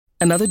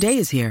Another day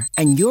is here,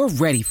 and you're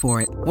ready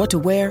for it. What to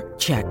wear?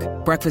 Check.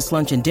 Breakfast,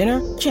 lunch, and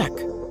dinner? Check.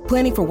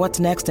 Planning for what's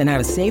next and how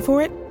to save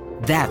for it?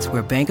 That's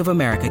where Bank of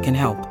America can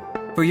help.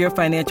 For your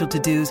financial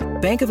to-dos,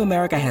 Bank of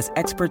America has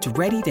experts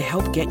ready to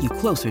help get you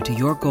closer to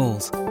your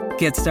goals.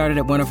 Get started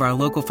at one of our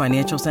local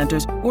financial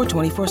centers or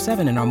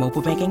 24/7 in our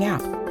mobile banking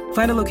app.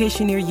 Find a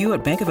location near you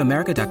at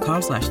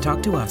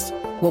bankofamerica.com/talktous.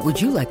 What would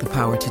you like the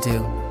power to do?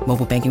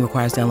 Mobile banking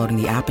requires downloading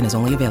the app and is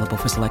only available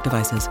for select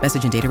devices.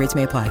 Message and data rates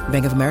may apply.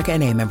 Bank of America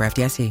N.A., member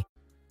FDIC.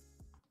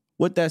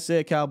 With that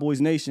said, Cowboys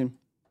Nation,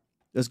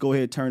 let's go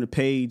ahead and turn the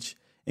page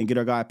and get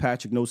our guy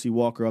Patrick Nosey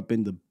Walker up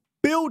in the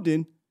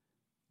building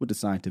with the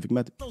scientific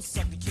method.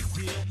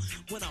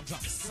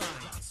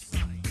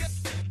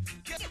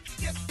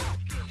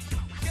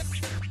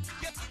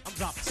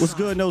 What's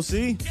good, No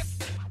C?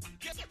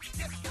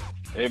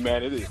 Hey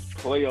man, it is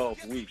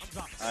playoff week.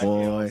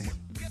 Boy,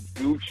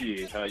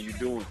 Gucci, how you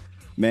doing?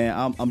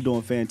 Man, I'm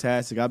doing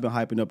fantastic. I've been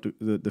hyping up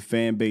the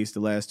fan base the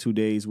last 2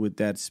 days with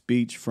that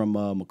speech from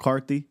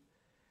McCarthy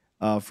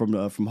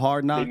from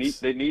Hard Knocks.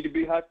 They need to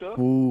be hyped up.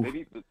 Ooh.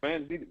 The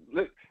fans need.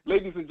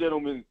 Ladies and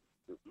gentlemen,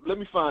 let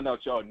me find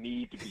out y'all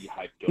need to be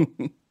hyped up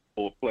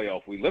for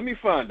playoff week. Let me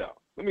find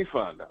out.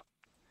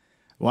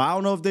 Well, I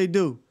don't know if they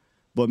do.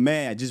 But,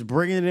 man, just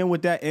bringing it in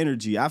with that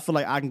energy, I feel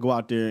like I can go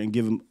out there and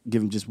give him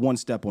just one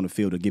step on the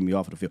field to get me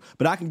off of the field.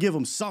 But I can give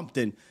him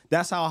something.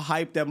 That's how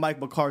hyped that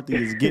Mike McCarthy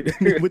is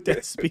getting with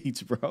that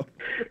speech, bro.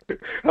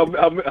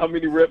 How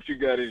many reps you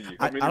got in you?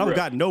 I don't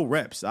got no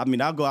reps. I mean,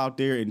 I'll go out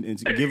there and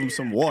give him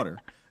some water.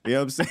 You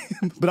know what I'm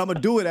saying? But I'm going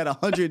to do it at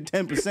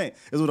 110%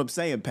 is what I'm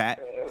saying, Pat.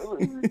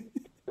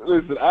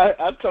 Listen,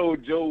 I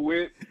told Joe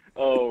Witt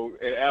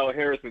and Al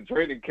Harrison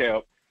training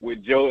camp,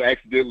 when Joe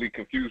accidentally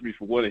confused me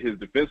for one of his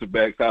defensive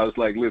backs, I was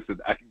like, listen,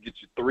 I can get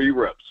you 3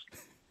 reps.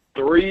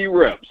 3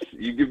 reps.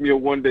 You give me a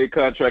one-day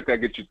contract, I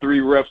get you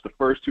 3 reps. The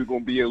first 2 going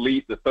to be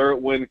elite. The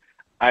third one,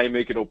 I ain't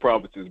making no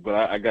promises, but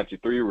I got you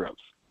 3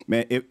 reps.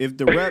 Man, if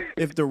the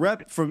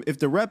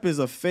rep is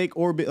a fake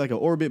orbit, like an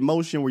orbit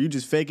motion where you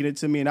just faking it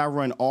to me and I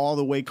run all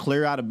the way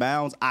clear out of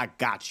bounds, I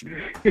got you.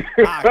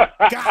 I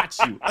got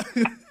you.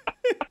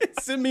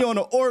 Send me on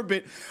an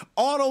orbit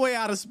all the way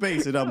out of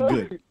space and I'm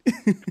good.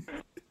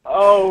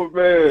 Oh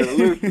man,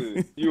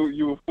 listen,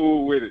 you a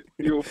fool with it.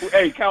 You a fool.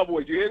 Hey,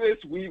 Cowboys, you hear this?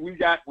 We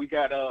got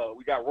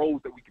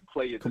roles that we can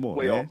play in this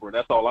playoff for.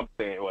 That's all I'm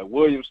saying. Like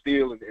William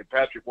Steele and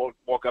Patrick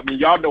Walker. I mean,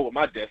 y'all know what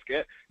my desk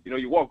at. You know,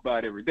 you walk by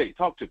it every day.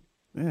 Talk to me.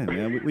 Yeah,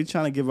 man, we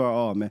trying to give our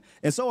all, man.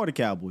 And so are the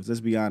Cowboys.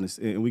 Let's be honest.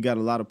 And we got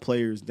a lot of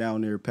players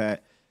down there,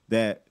 Pat.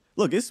 That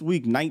look, it's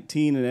week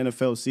 19 in the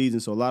NFL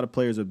season, so a lot of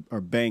players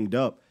are banged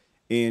up.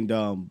 And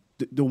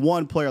the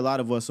one player a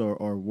lot of us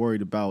are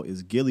worried about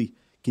is Gilly.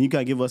 Can you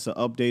kind of give us an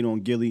update on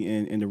Gilly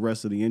and the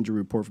rest of the injury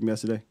report from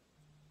yesterday?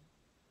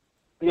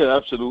 Yeah,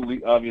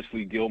 absolutely.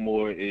 Obviously,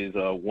 Gilmore is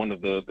one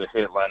of the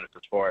headliners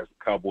as far as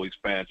Cowboys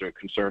fans are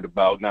concerned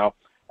about. Now,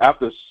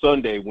 after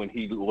Sunday, when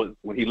he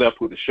left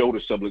with a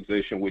shoulder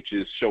subluxation, which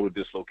is shoulder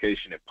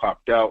dislocation, it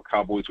popped out.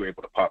 Cowboys were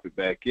able to pop it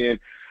back in.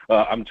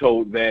 I'm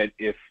told that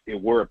if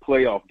it were a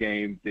playoff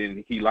game,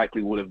 then he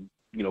likely would have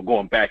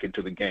going back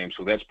into the game.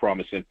 So that's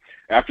promising.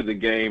 After the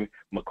game,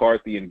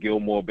 McCarthy and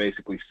Gilmore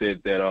basically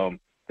said that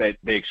that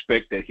they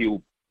expect that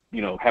he'll,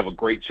 have a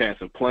great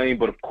chance of playing.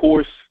 But, of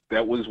course,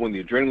 that was when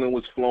the adrenaline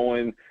was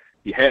flowing.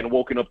 He hadn't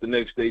woken up the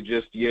next day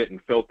just yet and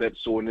felt that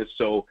soreness,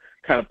 so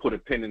kind of put a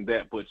pin in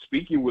that. But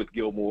speaking with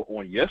Gilmore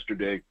on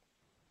yesterday,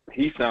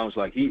 he sounds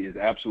like he is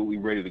absolutely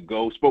ready to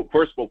go. Spoke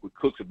with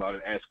Cooks about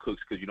it, asked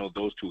Cooks because,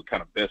 those two are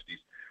kind of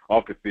besties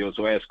off the field.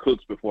 So I asked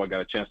Cooks before I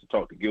got a chance to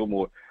talk to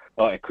Gilmore.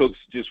 And Cooks,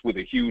 just with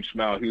a huge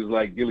smile, he was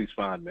like, Gilly's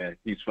fine, man.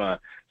 He's fine.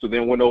 So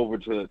then went over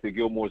to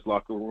Gilmore's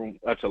locker room,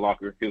 his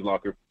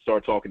locker,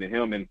 started talking to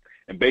him. And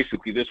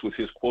basically this was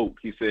his quote.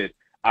 He said,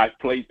 I've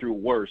played through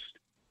worse.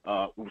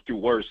 I'll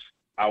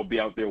be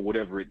out there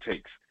whatever it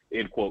takes,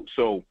 end quote.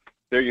 So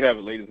there you have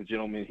it, ladies and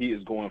gentlemen. He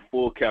is going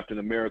full Captain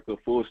America,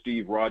 full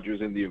Steve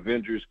Rogers and the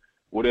Avengers,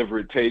 whatever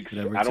it takes.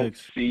 I don't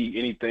see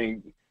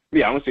anything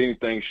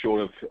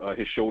short of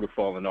his shoulder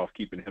falling off,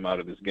 keeping him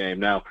out of this game.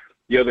 Now,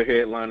 the other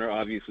headliner,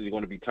 obviously, is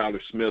going to be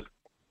Tyler Smith.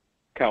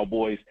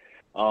 Cowboys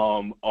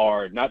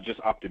are not just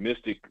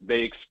optimistic;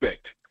 they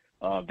expect.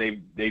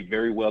 They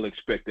very well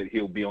expect that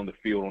he'll be on the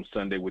field on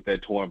Sunday with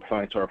that torn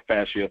plantar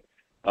fascia.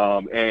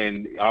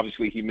 And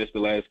obviously, he missed the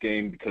last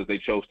game because they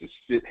chose to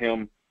sit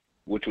him,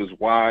 which was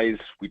wise.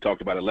 We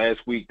talked about it last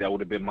week. That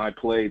would have been my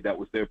play. That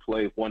was their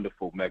play.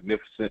 Wonderful,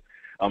 magnificent.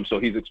 So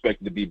he's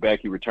expected to be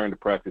back. He returned to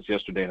practice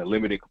yesterday in a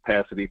limited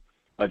capacity.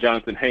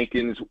 Jonathan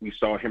Hankins, we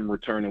saw him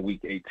return in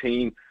Week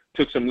 18.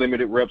 Took some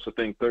limited reps, I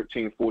think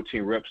 13,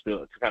 14 reps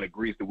to kind of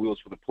grease the wheels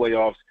for the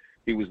playoffs.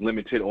 He was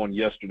limited on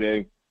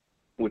yesterday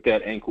with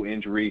that ankle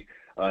injury.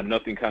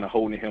 Nothing kind of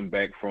holding him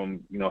back from,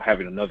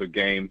 having another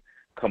game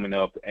coming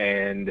up.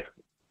 And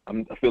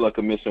I feel like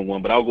I'm missing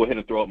one, but I'll go ahead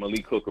and throw out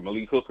Malik Hooker.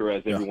 Malik Hooker,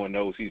 as everyone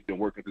knows, he's been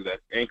working through that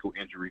ankle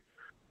injury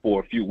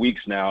for a few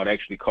weeks now. It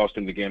actually cost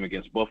him the game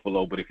against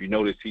Buffalo, but if you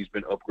notice, he's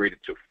been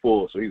upgraded to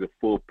full, so he's a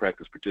full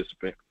practice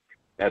participant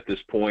at this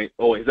point.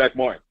 Oh, and Zach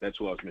Martin, that's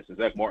who I was missing.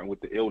 Zach Martin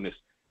with the illness.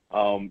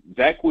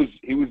 Zach was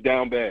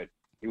down bad.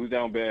 He was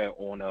down bad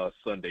on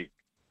Sunday,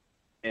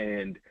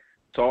 and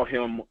saw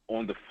him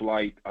on the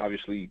flight,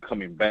 obviously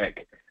coming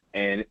back,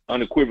 and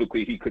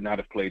unequivocally he could not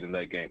have played in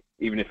that game,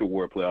 even if it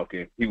were a playoff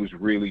game. He was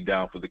really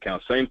down for the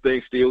count. Same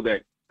thing still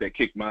that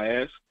kicked my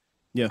ass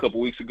a couple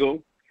weeks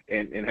ago,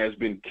 and has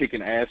been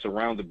kicking ass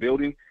around the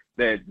building.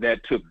 That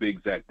took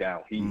Big Zach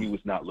down. He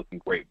was not looking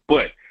great.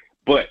 But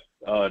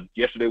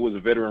yesterday was a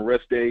veteran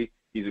rest day.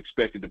 He's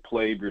expected to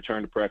play,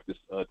 return to practice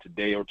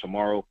today or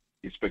tomorrow.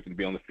 He's expected to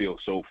be on the field.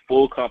 So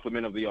full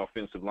complement of the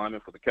offensive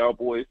linemen for the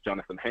Cowboys.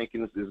 Jonathan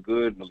Hankins is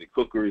good. Malik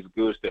Hooker is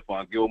good.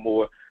 Stephon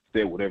Gilmore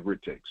said whatever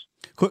it takes.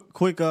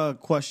 Quick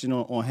question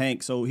on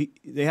Hank. So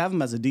they have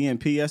him as a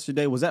DNP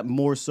yesterday. Was that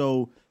more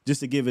so just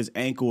to give his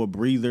ankle a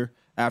breather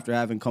after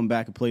having come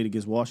back and played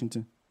against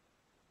Washington?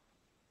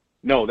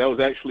 No, that was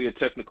actually a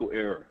technical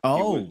error.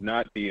 Oh. It was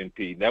not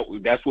DNP.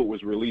 That's what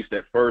was released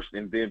at first,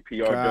 and then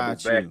PR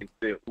doubled back and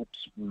said, oops,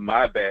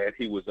 my bad.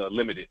 He was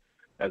limited,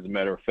 as a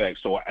matter of fact.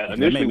 So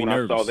initially when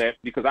I saw that,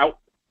 because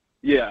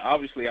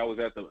obviously I was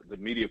at the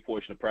media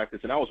portion of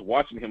practice, and I was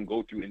watching him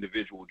go through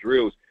individual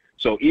drills.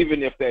 So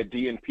even if that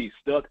DNP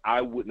stuck,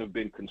 I wouldn't have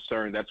been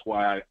concerned. That's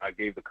why I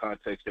gave the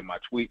context in my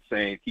tweet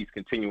saying he's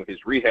continuing his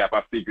rehab.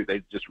 I figured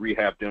they just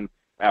rehabbed him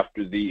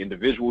after the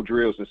individual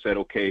drills and said,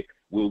 okay,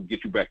 we'll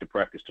get you back to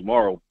practice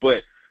tomorrow.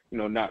 But,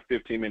 not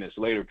 15 minutes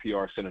later,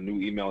 PR sent a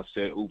new email and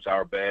said, oops,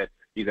 our bad.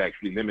 He's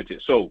actually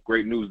limited. So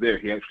great news there.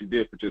 He actually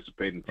did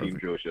participate in team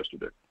drills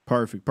yesterday.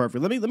 Perfect.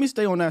 Let me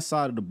stay on that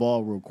side of the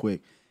ball real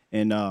quick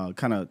and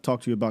kind of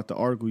talk to you about the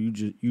article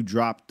you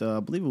dropped, I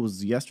believe it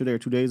was yesterday or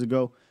 2 days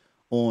ago,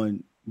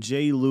 on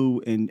J.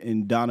 Lou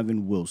and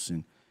Donovan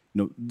Wilson.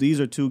 These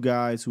are two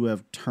guys who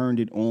have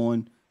turned it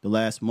on the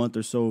last month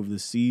or so of the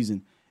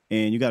season.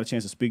 And you got a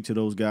chance to speak to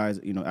those guys,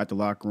 at the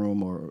locker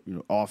room or,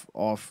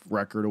 off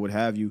record or what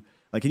have you.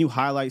 Like, can you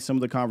highlight some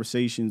of the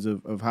conversations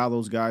of how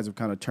those guys have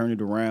kind of turned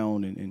it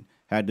around and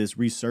had this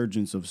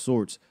resurgence of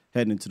sorts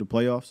heading into the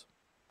playoffs?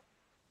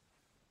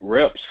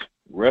 Reps,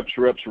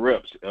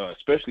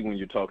 especially when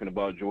you're talking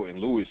about Jordan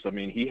Lewis. I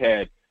mean,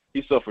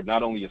 he suffered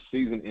not only a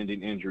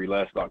season-ending injury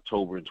last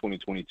October in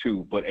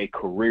 2022, but a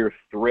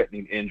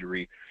career-threatening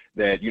injury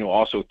that,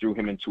 also threw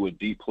him into a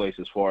deep place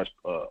as far as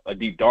a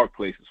deep, dark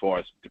place as far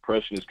as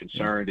depression is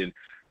concerned. And,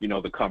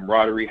 the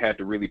camaraderie had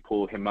to really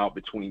pull him out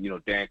between,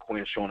 Dan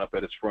Quinn showing up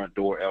at his front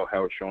door, Al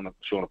Howard showing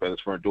up at his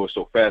front door.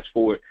 So fast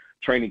forward,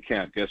 training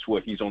camp, guess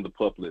what? He's on the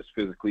PUP list,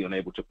 physically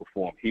unable to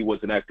perform. He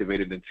wasn't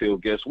activated until,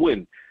 guess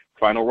when?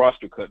 Final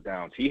roster cut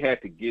downs. He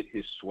had to get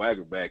his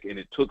swagger back, and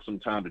it took some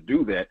time to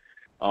do that.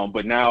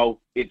 But now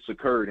it's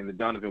occurred, and the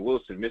Donovan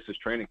Wilson misses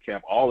training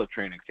camp, all of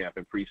training camp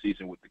and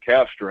preseason with the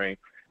calf strain.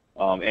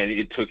 And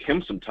it took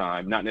him some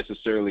time, not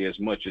necessarily as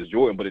much as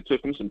Jordan, but it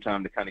took him some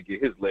time to kind of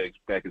get his legs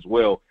back as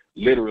well,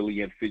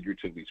 literally and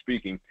figuratively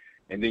speaking.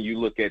 And then you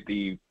look at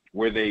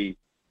where they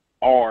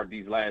are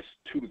these last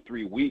 2 to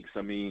 3 weeks.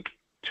 I mean,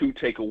 2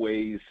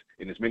 takeaways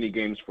in as many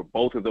games for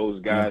both of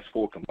those guys,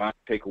 4 combined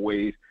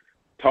takeaways.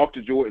 Talked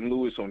to Jordan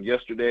Lewis on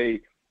yesterday.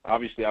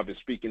 Obviously, I've been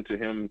speaking to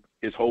him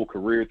his whole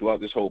career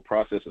throughout this whole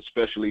process,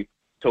 especially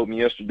told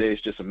me yesterday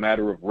it's just a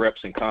matter of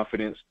reps and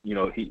confidence.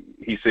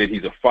 He said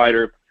he's a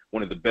fighter,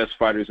 one of the best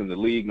fighters in the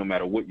league. No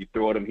matter what you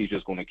throw at him, he's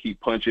just going to keep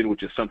punching,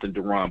 which is something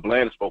Deron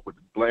Bland spoke with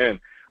Bland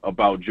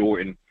about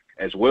Jordan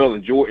as well.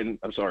 And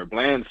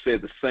Bland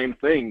said the same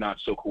thing, not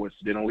so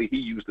coincidentally. He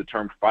used the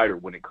term fighter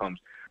when it comes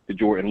to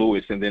Jordan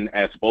Lewis, and then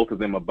asked both of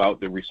them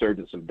about the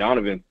resurgence of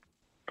Donovan.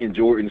 And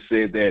Jordan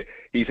said that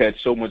he's had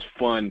so much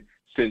fun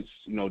since,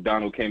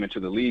 Donald came into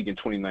the league in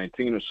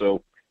 2019 or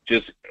so,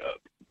 just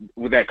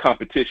with that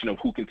competition of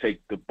who can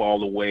take the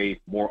ball away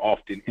more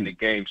often in the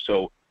game.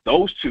 So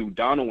those two,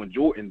 Donald and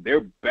Jordan,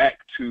 they're back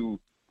to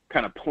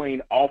kind of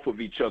playing off of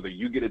each other.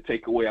 You get a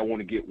takeaway, I want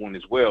to get one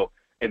as well.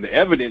 And the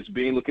evidence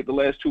being, look at the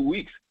last 2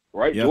 weeks,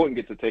 right? Yep. Jordan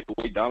gets a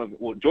takeaway,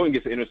 Jordan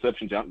gets an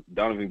interception,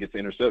 Donovan gets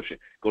an interception.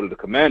 Go to the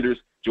Commanders,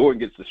 Jordan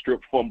gets the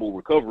strip fumble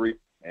recovery,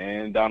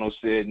 and Donald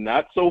said,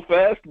 not so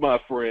fast, my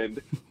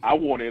friend. I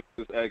want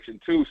this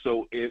action too.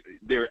 So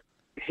they're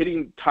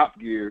hitting top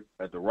gear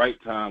at the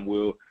right time,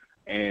 Will,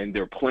 and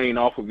they're playing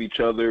off of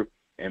each other.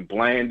 And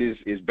Bland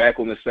is back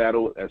on the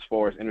saddle as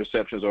far as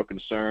interceptions are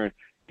concerned.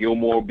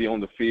 Gilmore will be on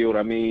the field.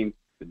 I mean,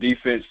 the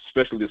defense,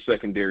 especially the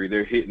secondary,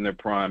 they're hitting their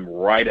prime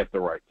right at the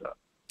right time.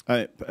 All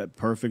right,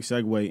 perfect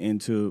segue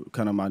into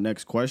kind of my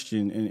next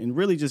question, and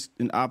really just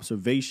an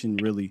observation,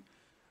 really.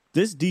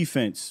 This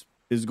defense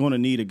is going to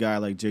need a guy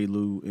like J.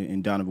 Lou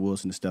and Donovan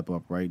Wilson to step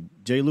up, right?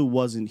 J. Lou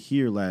wasn't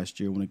here last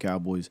year when the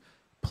Cowboys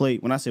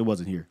played. When I say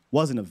wasn't here,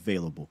 wasn't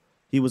available.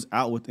 He was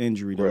out with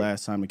injury the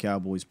last time the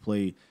Cowboys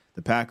played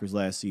the Packers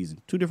last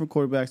season. 2 different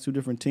quarterbacks, 2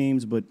 different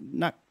teams, but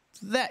not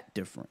that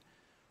different.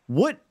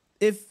 What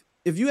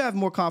if you have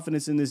more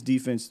confidence in this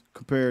defense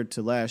compared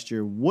to last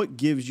year, what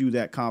gives you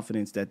that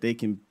confidence that they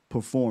can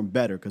perform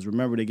better? Because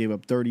remember, they gave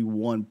up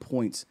 31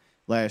 points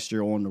last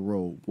year on the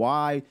road.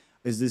 Why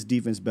is this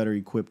defense better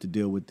equipped to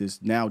deal with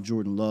this now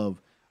Jordan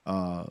Love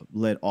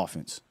led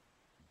offense?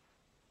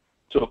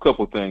 So a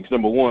couple of things.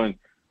 Number one,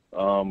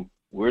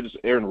 where does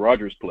Aaron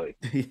Rodgers play?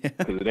 Yeah.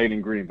 Because it ain't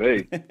in Green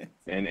Bay.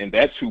 And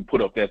that's who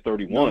put up that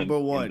 31 Number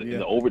one, in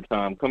the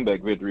overtime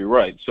comeback victory,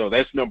 right. So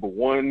that's number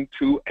 1,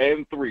 2,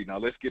 and 3. Now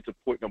let's get to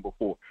point number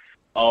 4.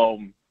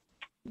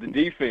 The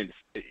defense,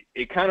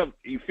 it kind of,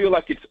 you feel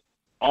like it's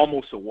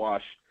almost a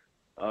wash,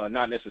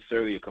 not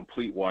necessarily a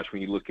complete wash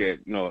when you look at,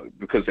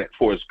 because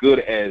for as good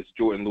as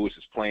Jordan Lewis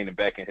is playing and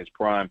back in his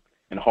prime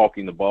and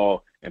hawking the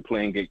ball and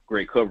playing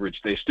great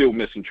coverage, they're still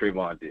missing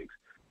Trayvon Diggs.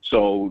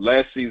 So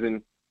last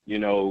season,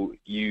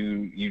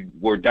 you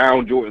were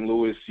down Jordan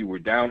Lewis, you were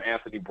down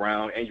Anthony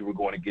Brown, and you were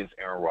going against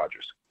Aaron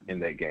Rodgers in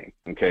that game,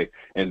 okay?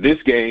 And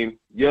this game,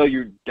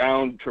 you're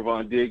down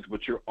Trayvon Diggs,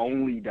 but you're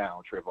only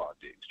down Trayvon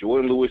Diggs.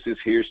 Jordan Lewis is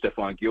here.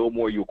 Stephon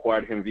Gilmore, you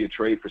acquired him via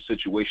trade for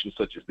situations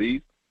such as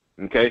these,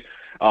 okay?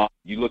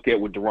 You look at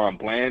what Deron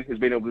Bland has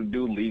been able to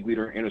do, league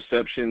leader in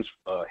interceptions,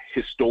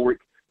 historic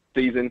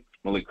season.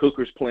 Malik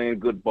Hooker's playing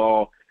good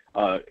ball.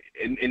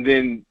 And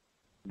then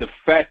the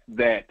fact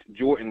that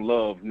Jordan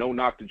Love, no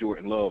knock to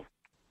Jordan Love,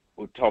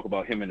 we'll talk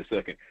about him in a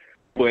second,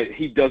 but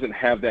he doesn't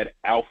have that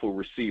alpha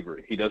receiver.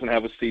 He doesn't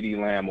have a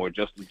CeeDee Lamb or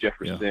Justin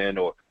Jefferson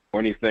or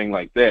anything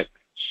like that.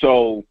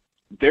 So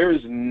there's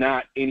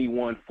not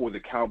anyone for the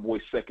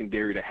Cowboys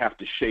secondary to have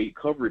to shade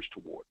coverage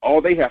toward. All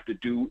they have to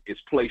do is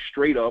play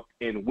straight up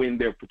and win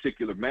their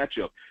particular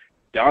matchup.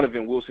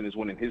 Donovan Wilson is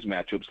winning his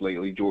matchups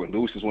lately. Jordan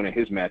Lewis is winning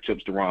his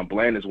matchups. Deron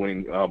Bland is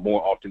winning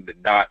more often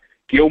than not.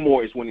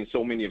 Gilmore is winning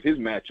so many of his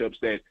matchups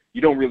that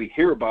you don't really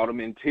hear about him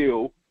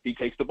until he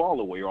takes the ball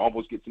away or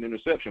almost gets an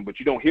interception. But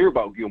you don't hear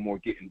about Gilmore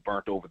getting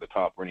burnt over the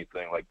top or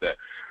anything like that.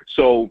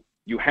 So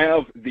you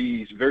have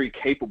these very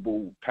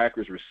capable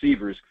Packers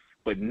receivers,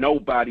 but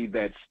nobody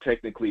that's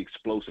technically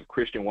explosive.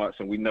 Christian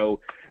Watson, we know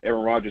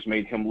Aaron Rodgers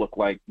made him look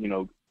like,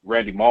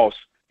 Randy Moss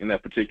in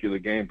that particular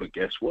game. But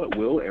guess what,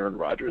 Will? Aaron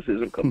Rodgers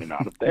isn't coming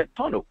out of that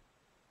tunnel.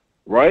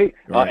 Right?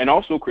 And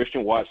also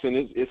Christian Watson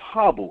is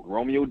hobbled.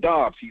 Romeo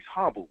Doubs, he's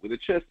hobbled with a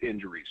chest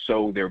injury.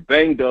 So they're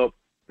banged up.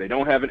 They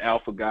don't have an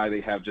alpha guy.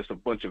 They have just a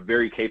bunch of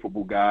very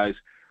capable guys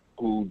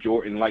who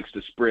Jordan likes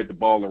to spread the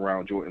ball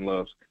around. Jordan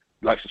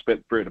likes to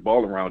spread the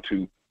ball around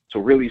to.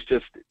 So really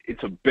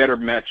it's a better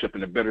matchup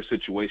and a better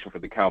situation for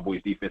the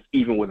Cowboys defense,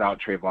 even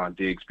without Trayvon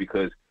Diggs,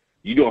 because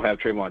you don't have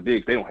Trayvon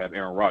Diggs, they don't have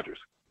Aaron Rodgers.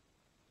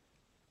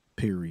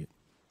 Period.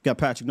 Got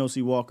Patrick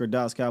Nosey Walker,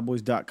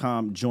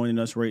 DallasCowboys.com, joining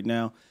us right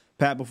now.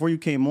 Pat, before you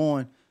came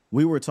on,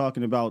 we were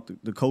talking about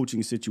the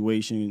coaching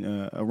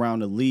situation around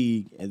the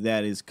league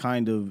that is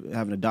kind of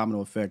having a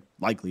domino effect,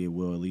 likely it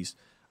will at least,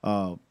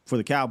 for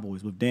the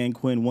Cowboys, with Dan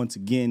Quinn once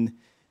again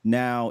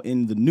now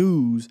in the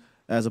news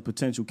as a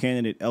potential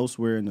candidate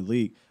elsewhere in the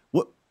league.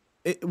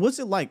 What's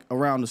it like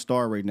around the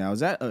Star right now? Is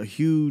that a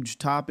huge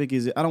topic?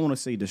 Is it? I don't want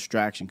to say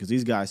distraction because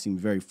these guys seem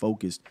very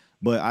focused,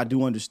 but I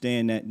do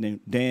understand that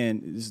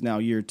Dan is now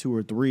year 2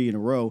 or 3 in a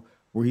row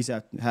where he's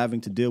having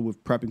to deal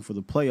with prepping for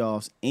the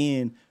playoffs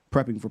and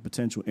prepping for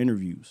potential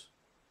interviews.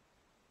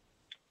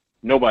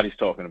 Nobody's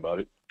talking about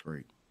it.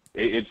 Great.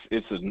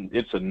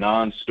 It's a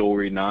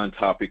non-story,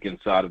 non-topic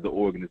inside of the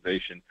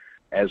organization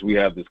as we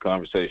have this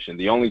conversation.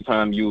 The only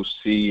time you'll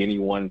see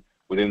anyone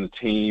within the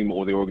team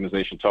or the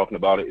organization talking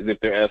about it is if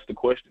they're asked a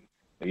question.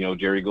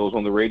 Jerry goes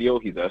on the radio,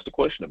 he's asked a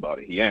question about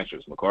it, he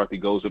answers. McCarthy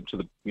goes up to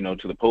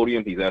the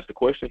podium, he's asked a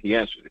question, he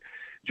answers it.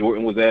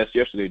 Jordan was asked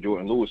yesterday,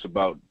 Jordan Lewis,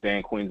 about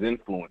Dan Quinn's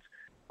influence,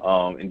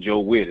 and Joe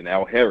Witt and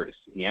Al Harris.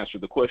 He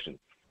answered the question.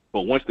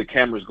 But once the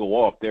cameras go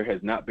off, there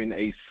has not been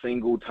a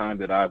single time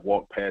that I've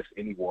walked past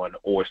anyone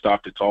or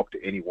stopped to talk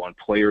to anyone,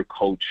 player,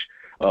 coach,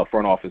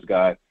 front office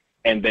guy,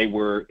 and they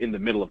were in the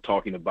middle of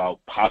talking about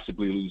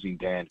possibly losing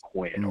Dan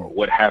Quinn or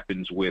what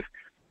happens with,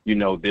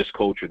 this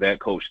coach or that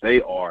coach.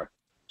 They are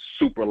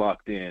super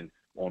locked in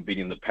on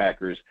beating the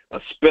Packers,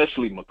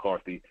 especially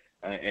McCarthy,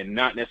 and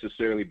not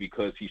necessarily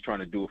because he's trying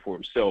to do it for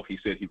himself. He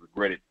said he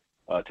regretted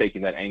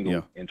taking that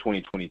angle in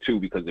 2022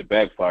 because it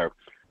backfired.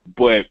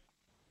 But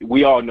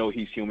we all know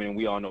he's human, and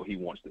we all know he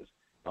wants this.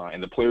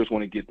 And the players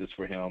want to get this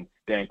for him.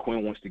 Dan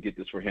Quinn wants to get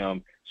this for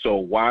him. So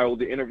while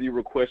the interview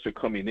requests are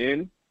coming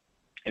in,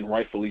 and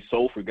rightfully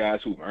so for guys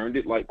who've earned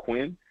it like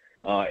Quinn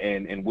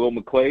and Will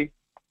McClay,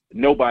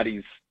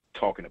 nobody's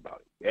talking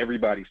about it.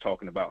 Everybody's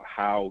talking about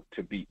how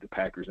to beat the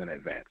Packers in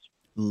advance.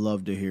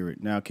 Love to hear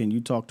it. Now, can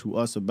you talk to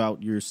us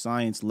about your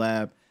science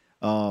lab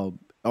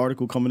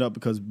article coming up?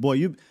 Because,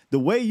 boy, the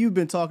way you've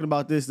been talking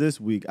about this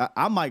week,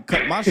 I might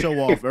cut my show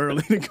off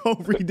early to go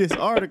read this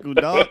article,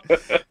 dog.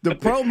 The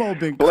promo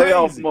been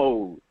crazy.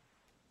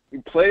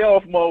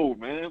 Playoff mode,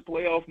 man.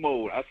 Playoff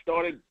mode. I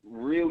started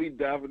really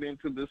diving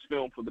into this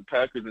film for the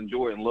Packers and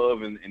Jordan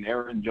Love and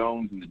Aaron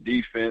Jones and the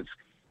defense.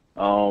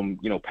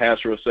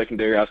 Pass rush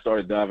secondary, I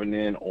started diving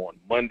in on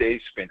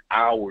Monday, spent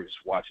hours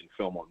watching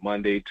film on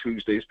Monday.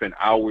 Tuesday, spent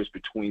hours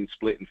between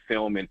splitting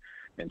film and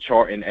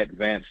charting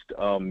advanced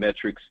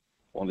metrics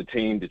on the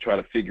team to try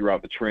to figure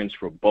out the trends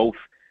for both,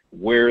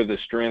 where are the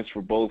strengths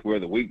for both, where are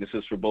the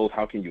weaknesses for both,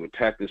 how can you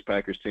attack this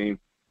Packers team.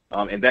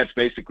 And that's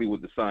basically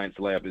what the Science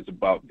Lab is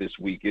about this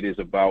week. It is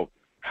about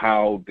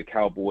how the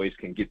Cowboys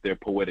can get their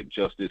poetic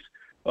justice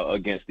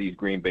against these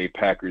Green Bay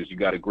Packers. You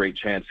got a great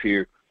chance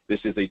here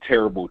This is a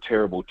terrible,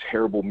 terrible,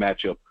 terrible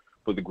matchup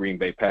for the Green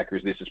Bay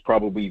Packers. This is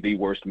probably the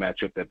worst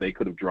matchup that they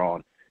could have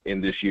drawn in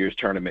this year's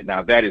tournament.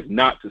 Now, that is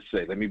not to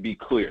say, let me be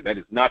clear, that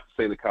is not to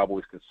say the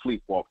Cowboys can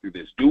sleepwalk through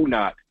this. Do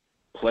not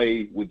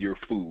play with your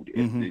food.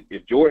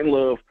 If Jordan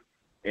Love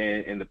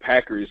and the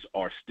Packers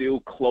are still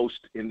close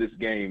in this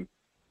game,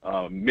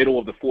 middle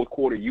of the fourth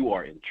quarter, you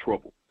are in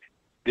trouble.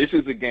 This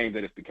is a game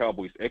that if the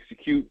Cowboys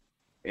execute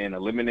and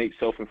eliminate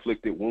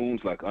self-inflicted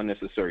wounds like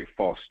unnecessary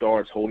false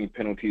starts, holding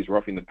penalties,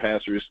 roughing the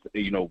passers,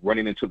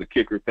 running into the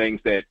kicker,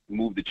 things that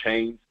move the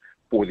chains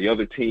for the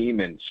other team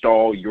and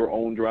stall your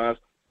own drives.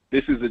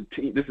 This is a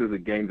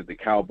game that the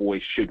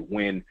Cowboys should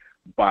win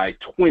by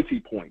 20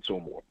 points or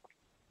more.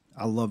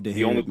 I love to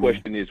hear The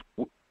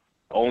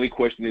only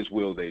question is,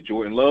 will they?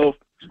 Jordan Love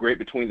is great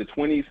between the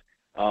 20s,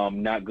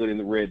 not good in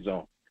the red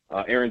zone.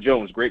 Aaron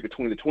Jones, great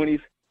between the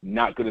 20s,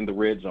 not good in the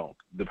red zone.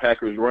 The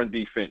Packers' run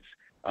defense,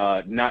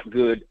 not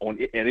good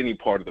at any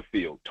part of the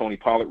field. Tony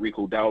Pollard,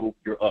 Rico Dowdle,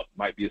 you're up.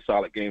 Might be a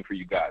solid game for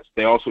you guys.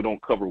 They also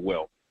don't cover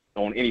well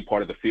on any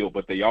part of the field,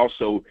 but they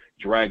also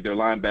drag their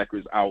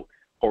linebackers out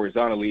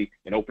horizontally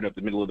and open up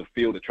the middle of the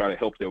field to try to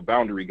help their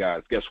boundary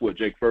guys. Guess what,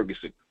 Jake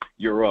Ferguson,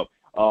 you're up.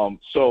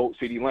 So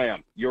CeeDee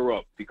Lamb, you're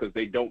up because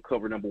they don't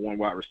cover number one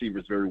wide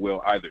receivers very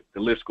well either. The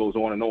list goes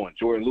on and on.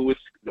 Jordan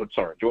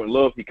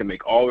Love, he can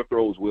make all the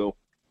throws,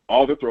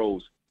 all the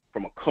throws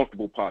from a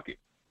comfortable pocket.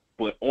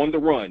 But on the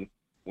run,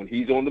 when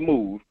he's on the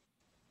move,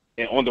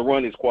 and on the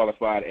run is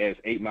qualified as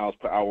 8 miles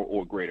per hour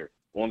or greater.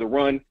 On the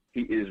run,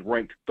 he is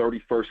ranked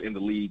 31st in the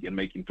league in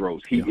making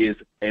throws. He is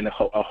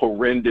a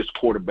horrendous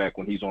quarterback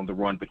when he's on the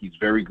run, but he's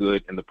very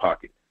good in the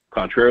pocket.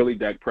 Contrarily,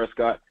 Dak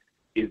Prescott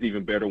is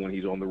even better when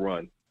he's on the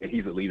run, and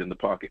he's a lead in the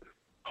pocket.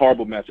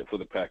 Horrible matchup for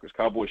the Packers.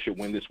 Cowboys should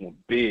win this one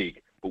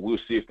big, but we'll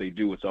see if they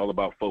do. It's all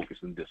about focus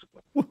and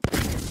discipline.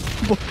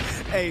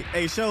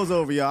 Hey, show's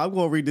over, y'all. I'm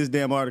going to read this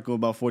damn article in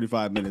about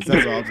 45 minutes.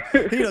 That's all.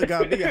 He done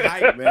got me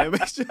hyped, man.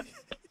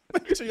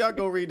 Make sure y'all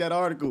go read that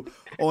article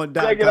on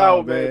 .com. Check it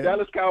out, man.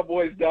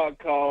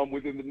 DallasCowboys.com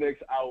within the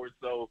next hour or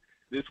so.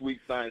 This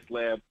week's Science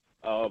Lab,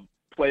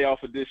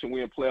 playoff edition.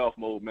 We're in playoff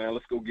mode, man.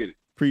 Let's go get it.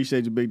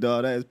 Appreciate you, big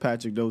dog. That is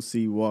Patrick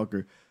C.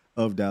 Walker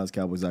of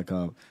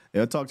DallasCowboys.com.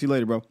 I'll talk to you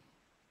later, bro.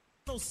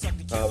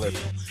 Later.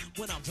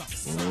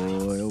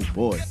 Boy, oh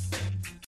boy.